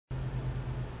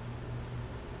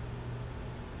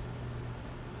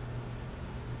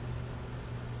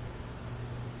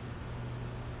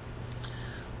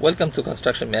Welcome to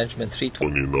Construction Management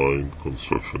 329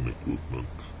 Construction Equipment.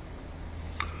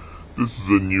 This is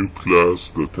a new class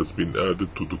that has been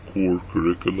added to the core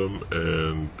curriculum,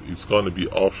 and it's going to be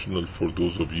optional for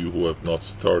those of you who have not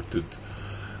started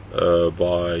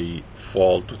by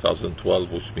fall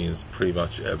 2012, which means pretty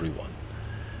much everyone.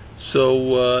 So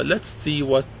let's see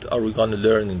what are we going to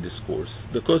learn in this course.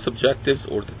 The course objectives,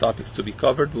 or the topics to be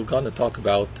covered, we're going to talk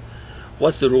about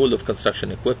what's the role of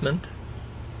construction equipment,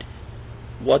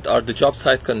 what are the job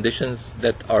site conditions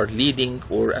that are leading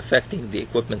or affecting the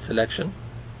equipment selection.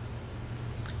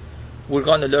 We're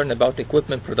going to learn about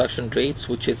equipment production rates,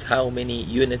 which is how many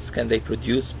units can they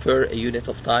produce per a unit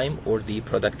of time, or the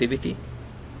productivity.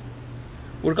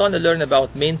 We're going to learn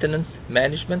about maintenance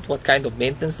management. What kind of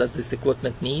maintenance does this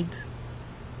equipment need?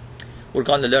 We're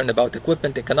going to learn about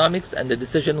equipment economics and the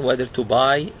decision whether to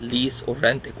buy, lease, or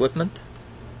rent equipment.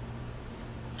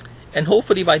 And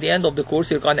hopefully by the end of the course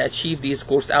you're going to achieve these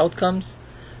course outcomes.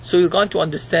 So you're going to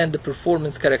understand the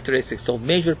performance characteristics of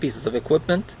major pieces of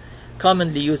equipment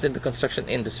commonly used in the construction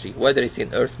industry, whether it's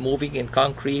in earth moving, in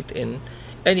concrete, in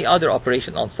any other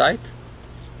operation on site.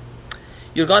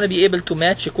 You're going to be able to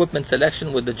match equipment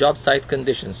selection with the job site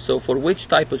conditions. So for which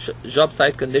type of job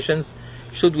site conditions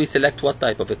should we select what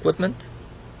type of equipment?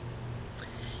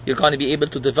 You're going to be able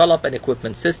to develop an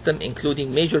equipment system,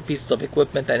 including major pieces of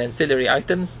equipment and ancillary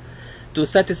items, to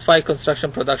satisfy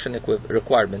construction production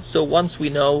requirements. So once we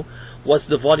know what's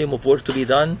the volume of work to be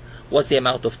done, what's the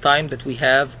amount of time that we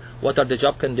have, what are the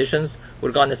job conditions,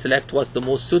 we're going to select what's the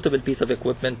most suitable piece of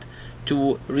equipment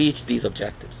to reach these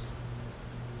objectives.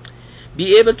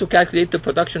 Be able to calculate the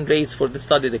production rates for the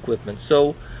studied equipment.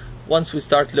 So once we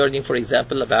start learning, for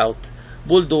example, about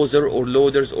bulldozer or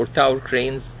loaders or tower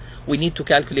cranes, we need to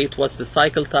calculate what's the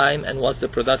cycle time and what's the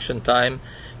production time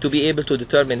to be able to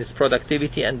determine its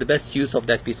productivity and the best use of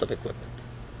that piece of equipment.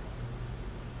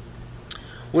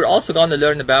 We're also going to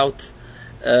learn about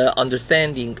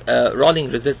understanding rolling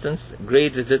resistance,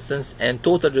 grade resistance, and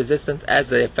total resistance as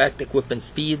they affect equipment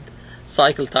speed,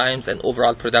 cycle times, and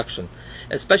overall production.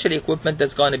 Especially equipment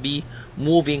that's going to be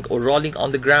moving or rolling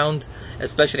on the ground,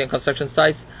 especially in construction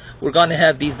sites, we're going to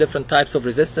have these different types of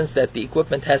resistance that the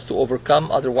equipment has to overcome,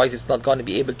 otherwise it's not going to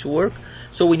be able to work.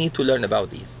 So we need to learn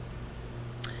about these.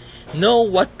 Know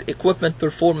what equipment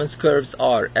performance curves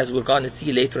are, as we're going to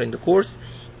see later in the course.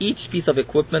 Each piece of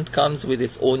equipment comes with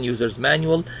its own user's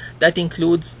manual that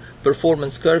includes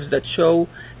performance curves that show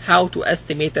how to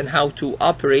estimate and how to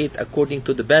operate according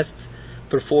to the best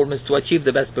performance, to achieve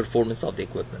the best performance of the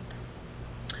equipment.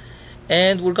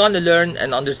 And we're going to learn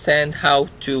and understand how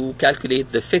to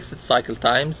calculate the fixed cycle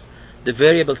times, the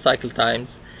variable cycle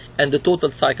times, and the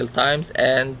total cycle times,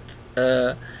 and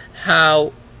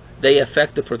how they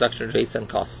affect the production rates and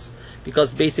costs.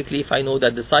 Because basically, if I know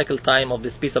that the cycle time of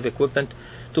this piece of equipment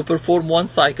to perform one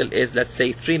cycle is, let's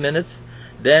say, 3 minutes,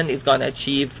 then it's going to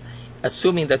achieve,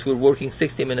 assuming that we're working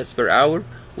 60 minutes per hour,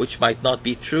 which might not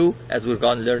be true, as we're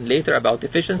going to learn later about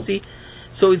efficiency.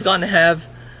 So it's going to have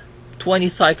 20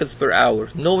 cycles per hour.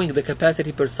 Knowing the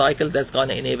capacity per cycle, that's going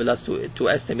to enable us to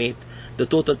estimate the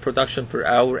total production per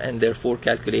hour and therefore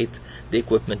calculate the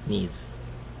equipment needs.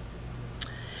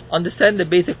 Understand the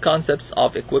basic concepts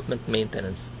of equipment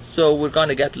maintenance. So we're going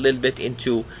to get a little bit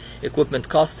into equipment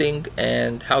costing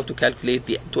and how to calculate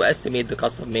to estimate the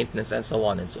cost of maintenance and so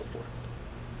on and so forth.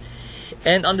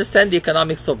 And understand the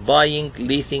economics of buying,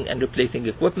 leasing, and replacing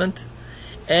equipment,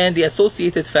 and the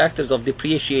associated factors of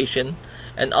depreciation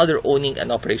and other owning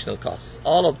and operational costs.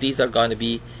 All of these are going to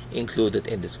be included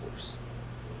in this course.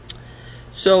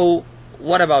 So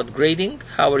what about grading?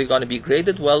 How are you going to be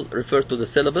graded? Well, refer to the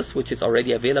syllabus, which is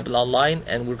already available online,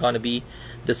 and we're going to be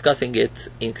discussing it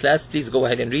in class. Please go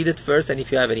ahead and read it first, and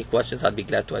if you have any questions, I'll be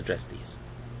glad to address these.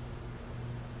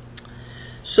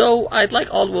 So I'd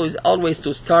like always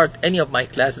to start any of my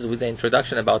classes with an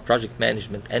introduction about project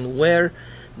management, and where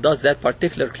does that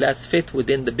particular class fit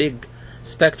within the big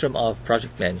spectrum of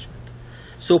project management.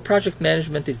 So project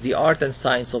management is the art and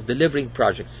science of delivering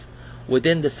projects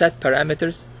within the set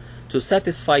parameters to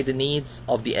satisfy the needs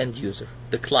of the end user,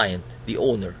 the client, the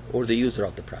owner, or the user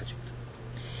of the project.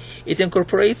 It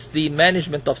incorporates the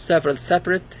management of several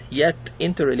separate yet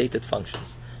interrelated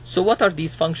functions. So what are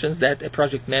these functions that a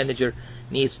project manager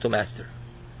needs to master?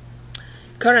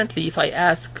 Currently, if I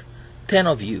ask 10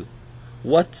 of you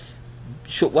what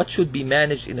should be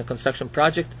managed in a construction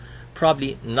project,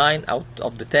 probably 9 out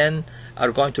of the 10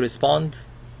 are going to respond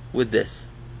with this: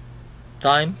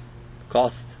 time,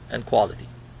 cost, and quality.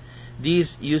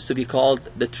 These used to be called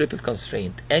the triple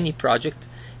constraint. Any project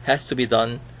has to be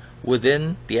done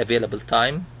within the available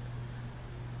time,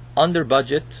 under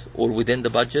budget or within the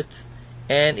budget,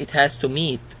 and it has to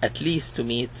meet, at least to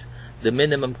meet, the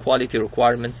minimum quality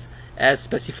requirements as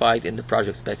specified in the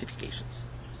project specifications.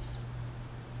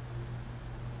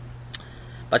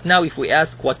 But now if we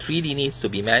ask what really needs to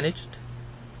be managed,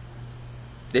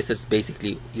 this is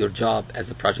basically your job as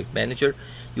a project manager.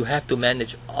 You have to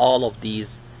manage all of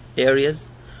these areas,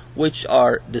 which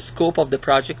are the scope of the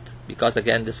project, because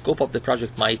again the scope of the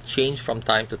project might change from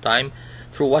time to time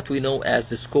through what we know as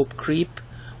the scope creep,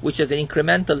 which is an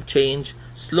incremental change,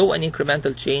 slow and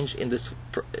incremental change in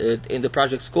the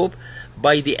project scope.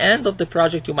 By the end of the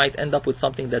project you might end up with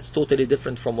something that's totally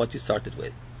different from what you started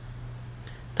with.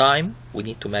 Time, we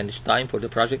need to manage time for the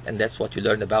project, and that's what you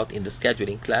learned about in the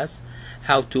scheduling class,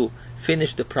 how to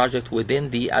finish the project within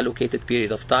the allocated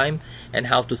period of time, and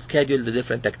how to schedule the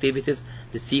different activities,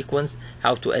 the sequence,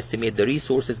 how to estimate the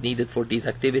resources needed for these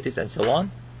activities, and so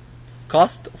on.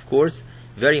 Cost, of course,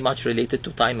 very much related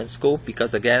to time and scope,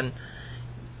 because again,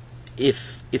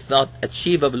 if it's not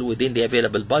achievable within the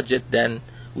available budget, then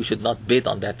we should not bid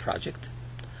on that project.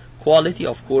 Quality,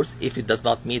 of course, if it does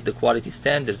not meet the quality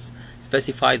standards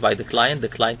specified by the client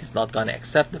is not going to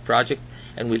accept the project,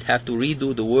 and we'll have to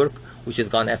redo the work, which is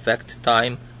going to affect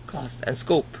time, cost, and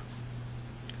scope.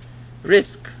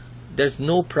 Risk. There's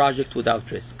no project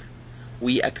without risk.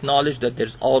 We acknowledge that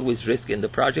there's always risk in the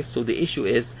project, so the issue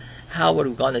is how are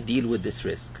we going to deal with this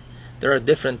risk? There are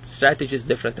different strategies,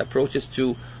 different approaches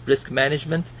to risk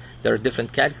management. There are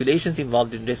different calculations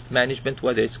involved in risk management,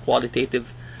 whether it's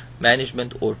qualitative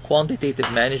management or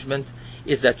quantitative management.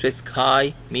 Is that risk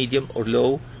high, medium, or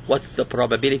low? What's the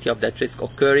probability of that risk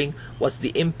occurring? What's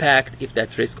the impact if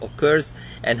that risk occurs?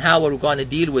 And how are we going to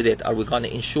deal with it? Are we going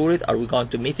to insure it? Are we going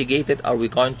to mitigate it? Are we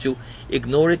going to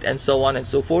ignore it? And so on and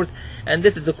so forth. And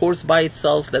this is a course by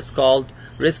itself that's called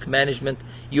risk management.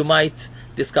 You might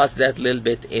discuss that a little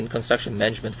bit in Construction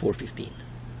Management 415.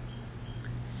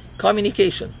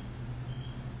 Communication.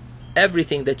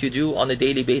 Everything that you do on a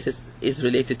daily basis is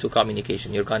related to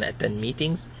communication. You're going to attend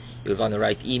meetings, you're going to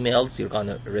write emails, you're going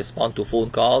to respond to phone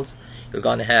calls, you're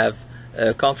going to have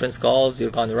conference calls,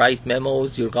 you're going to write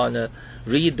memos, you're going to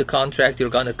read the contract, you're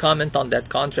going to comment on that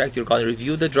contract, you're going to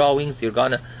review the drawings, you're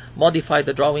going to modify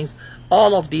the drawings.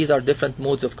 All of these are different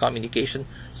modes of communication.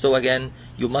 So again,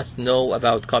 you must know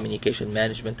about communication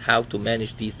management, how to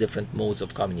manage these different modes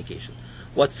of communication.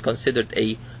 What's considered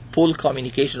a pull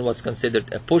communication, what's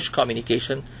considered a push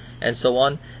communication, and so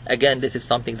on. Again, this is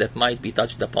something that might be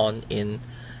touched upon in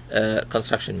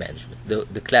construction management,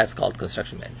 the class called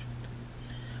construction management.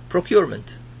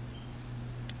 Procurement.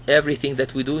 Everything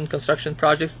that we do in construction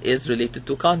projects is related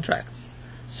to contracts.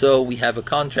 So we have a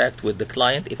contract with the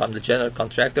client. If I'm the general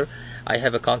contractor, I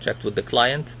have a contract with the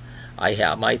client. I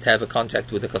might have a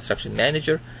contract with the construction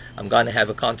manager. I'm going to have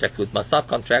a contract with my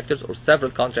subcontractors, or several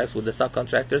contracts with the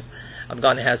subcontractors. I'm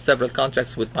going to have several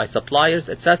contracts with my suppliers,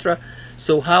 etc.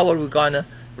 So how are we going to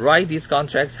write these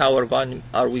contracts? How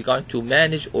are we going to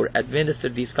manage or administer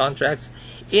these contracts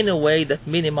in a way that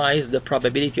minimizes the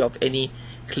probability of any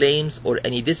claims or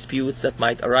any disputes that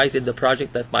might arise in the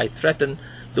project that might threaten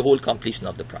the whole completion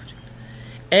of the project?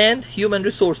 And human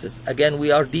resources. Again, we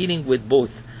are dealing with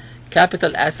both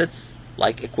capital assets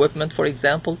like equipment, for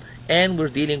example, and we're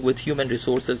dealing with human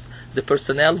resources, the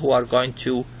personnel who are going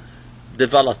to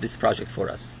develop this project for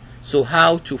us. So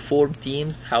how to form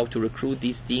teams, how to recruit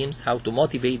these teams, how to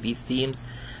motivate these teams,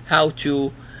 how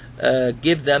to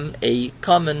give them a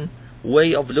common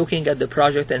way of looking at the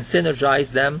project and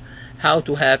synergize them, how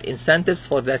to have incentives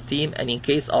for that team, and in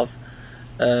case of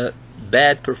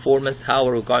bad performance, how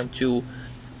are we going to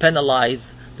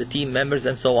penalize the team members,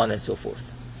 and so on and so forth.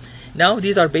 Now,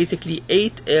 these are basically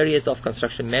 8 areas of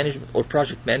construction management, or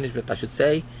project management I should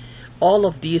say. All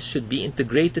of these should be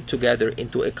integrated together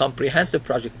into a comprehensive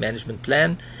project management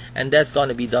plan, and that's going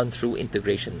to be done through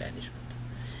integration management.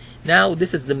 Now,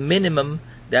 this is the minimum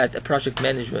that a project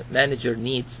manager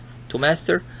needs to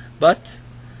master, but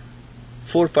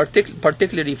for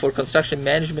particularly for construction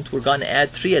management, we're going to add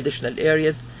 3 additional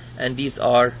areas, and these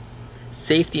are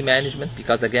safety management,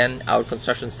 because again, our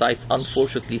construction sites,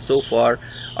 unfortunately so far,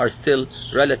 are still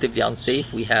relatively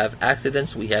unsafe. We have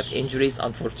accidents, we have injuries,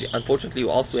 unfortunately we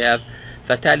also have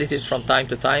fatalities from time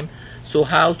to time. So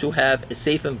how to have a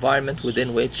safe environment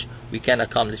within which we can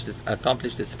accomplish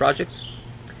this project.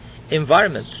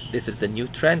 Environment, this is the new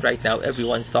trend right now.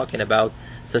 Everyone's talking about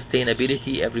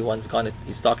sustainability, everyone's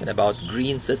is talking about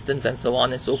green systems, and so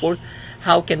on and so forth.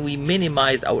 How can we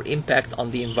minimize our impact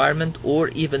on the environment, or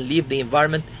even leave the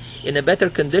environment in a better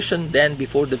condition than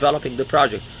before developing the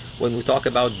project? When we talk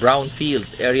about brown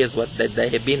fields, areas that they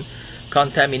have been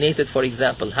contaminated, for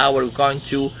example, how are we going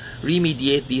to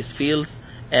remediate these fields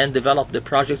and develop the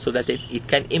project so that it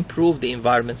can improve the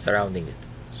environment surrounding it.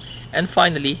 And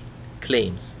finally,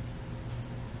 claims.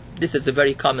 This is a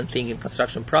very common thing in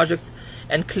construction projects,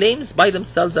 and claims by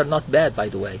themselves are not bad, by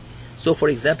the way. So for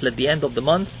example, at the end of the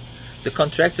month, the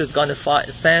contractor is going to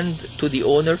send to the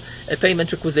owner a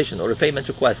payment requisition or a payment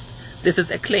request. This is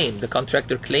a claim. The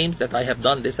contractor claims that I have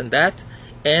done this and that,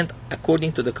 and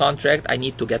according to the contract I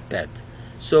need to get paid.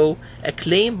 So a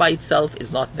claim by itself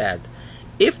is not bad.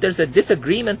 If there's a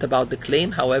disagreement about the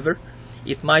claim, however,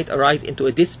 it might arise into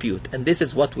a dispute, and this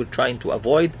is what we're trying to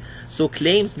avoid. So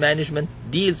claims management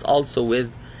deals also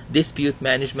with dispute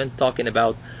management, talking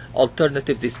about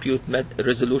alternative dispute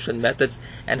resolution methods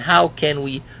and how can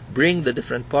we bring the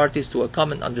different parties to a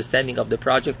common understanding of the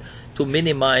project to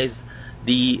minimize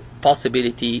the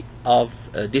possibility of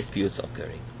disputes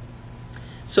occurring.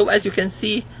 So as you can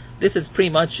see, this is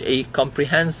pretty much a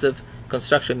comprehensive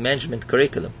construction management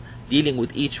curriculum dealing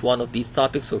with each one of these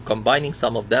topics or combining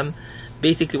some of them.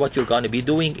 Basically what you're going to be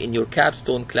doing in your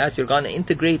capstone class, you're going to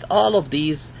integrate all of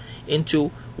these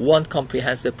into one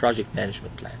comprehensive project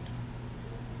management plan.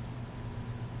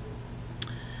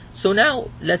 So now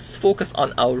let's focus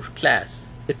on our class,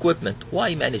 equipment.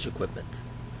 Why manage equipment?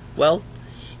 Well,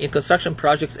 in construction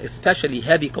projects, especially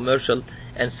heavy commercial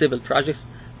and civil projects,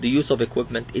 the use of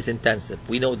equipment is intensive.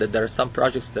 We know that there are some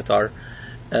projects that are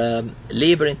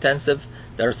labor intensive,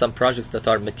 there are some projects that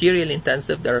are material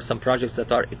intensive, there are some projects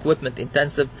that are equipment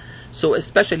intensive. So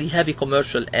especially heavy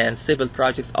commercial and civil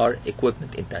projects are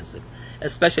equipment intensive,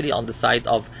 especially on the side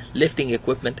of lifting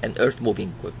equipment and earth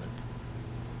moving equipment.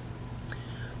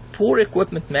 Poor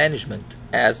equipment management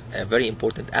as a very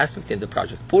important aspect in the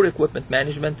project. Poor equipment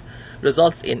management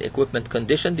results in equipment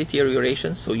condition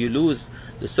deterioration, so you lose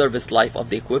the service life of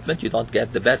the equipment, you don't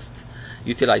get the best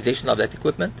utilization of that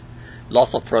equipment.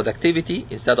 Loss of productivity,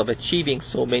 instead of achieving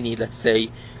so many, let's say,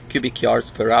 cubic yards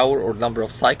per hour or number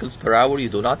of cycles per hour, you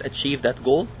do not achieve that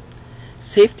goal.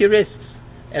 Safety risks,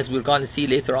 as we're going to see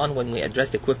later on when we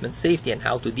address equipment safety and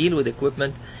how to deal with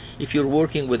equipment. If you're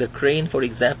working with a crane, for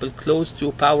example, close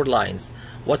to power lines,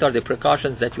 what are the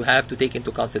precautions that you have to take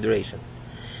into consideration?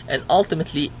 And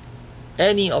ultimately,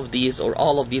 any of these or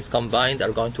all of these combined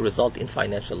are going to result in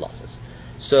financial losses.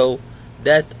 So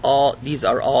these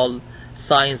are all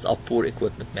signs of poor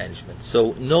equipment management.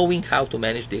 So knowing how to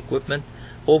manage the equipment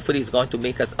hopefully is going to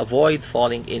make us avoid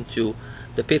falling into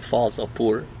the pitfalls of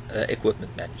poor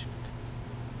equipment management.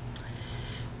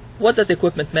 What does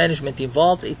equipment management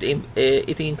involve?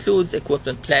 It includes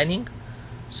equipment planning.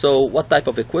 So what type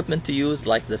of equipment to use,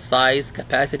 like the size,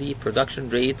 capacity, production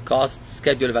rate, cost,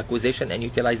 schedule of acquisition and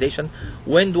utilization.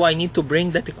 When do I need to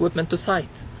bring that equipment to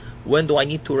site? When do I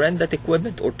need to rent that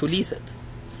equipment or to lease it?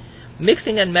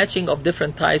 Mixing and matching of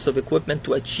different types of equipment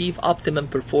to achieve optimum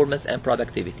performance and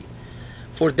productivity.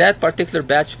 For that particular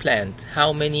batch plant,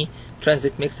 how many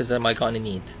transit mixers am I going to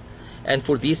need? And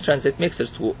for these transit mixers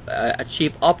to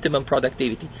achieve optimum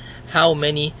productivity, how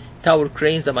many tower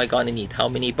cranes am I going to need? How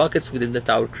many buckets within the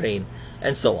tower crane?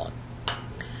 And so on.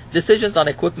 Decisions on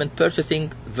equipment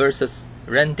purchasing versus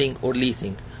renting or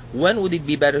leasing. When would it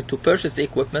be better to purchase the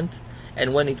equipment,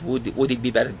 and when would it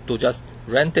be better to just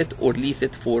rent it or lease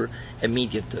it for a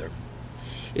medium term?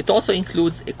 It also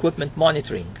includes equipment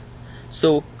monitoring.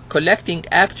 So collecting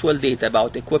actual data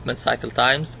about equipment cycle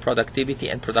times, productivity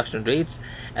and production rates,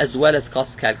 as well as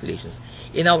cost calculations.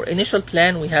 In our initial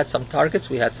plan, we had some targets,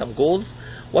 we had some goals.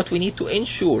 What we need to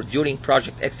ensure during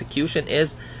project execution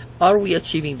is, are we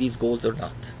achieving these goals or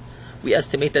not? We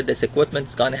estimated this equipment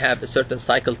is going to have a certain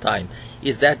cycle time.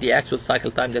 Is that the actual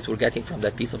cycle time that we're getting from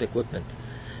that piece of equipment?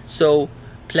 So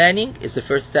planning is the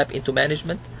first step into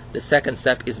management. The second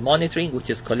step is monitoring, which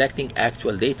is collecting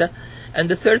actual data. And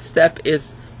the third step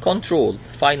is control,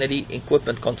 finally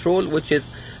equipment control, which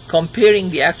is comparing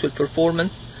the actual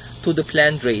performance to the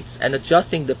planned rates and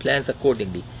adjusting the plans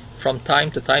accordingly. From time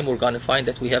to time we're going to find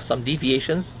that we have some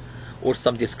deviations or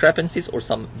some discrepancies or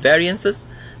some variances,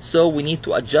 so we need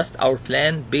to adjust our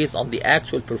plan based on the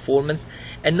actual performance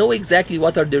and know exactly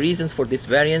what are the reasons for this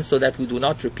variance so that we do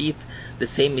not repeat the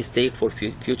same mistake for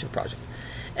future projects.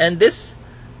 And this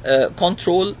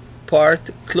control part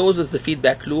closes the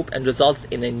feedback loop and results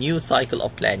in a new cycle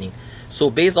of planning. So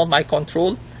based on my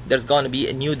control, there's going to be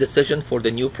a new decision for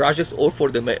the new projects or for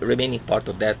the remaining part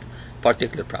of that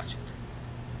particular project.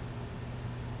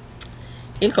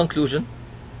 In conclusion,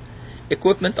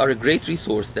 equipment are a great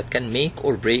resource that can make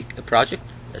or break a project,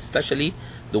 especially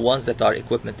the ones that are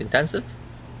equipment intensive.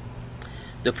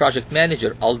 The project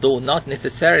manager, although not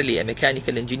necessarily a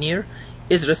mechanical engineer,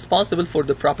 is responsible for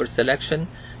the proper selection,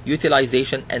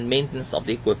 utilization and maintenance of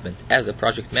the equipment. As a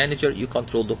project manager, you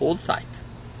control the whole site.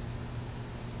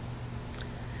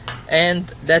 And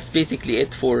that's basically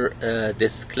it for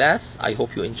this class. I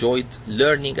hope you enjoyed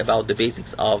learning about the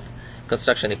basics of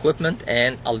construction equipment,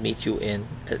 and I'll meet you in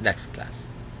the next class.